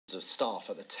Of staff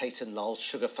at the Tate & Lyle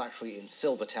sugar factory in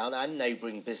Silvertown and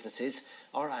neighbouring businesses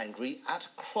are angry at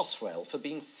Crossrail for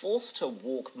being forced to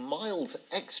walk miles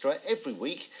extra every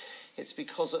week. It's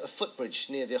because a footbridge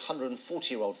near the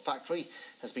 140-year-old factory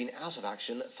has been out of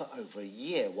action for over a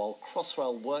year while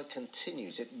Crossrail work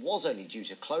continues. It was only due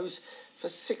to close for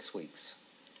 6 weeks.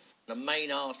 The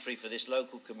main artery for this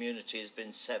local community has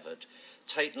been severed.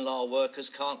 Tate & Lyle workers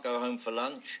can't go home for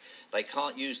lunch. They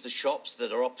can't use the shops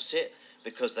that are opposite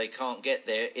because they can't get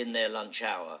there in their lunch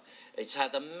hour. It's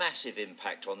had a massive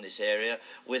impact on this area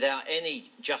without any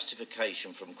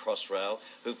justification from Crossrail,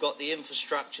 who've got the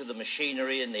infrastructure, the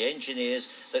machinery and the engineers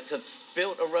that have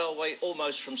built a railway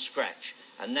almost from scratch,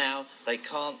 and now they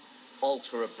can't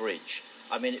alter a bridge.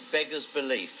 I mean, it beggars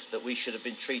belief that we should have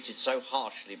been treated so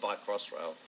harshly by Crossrail.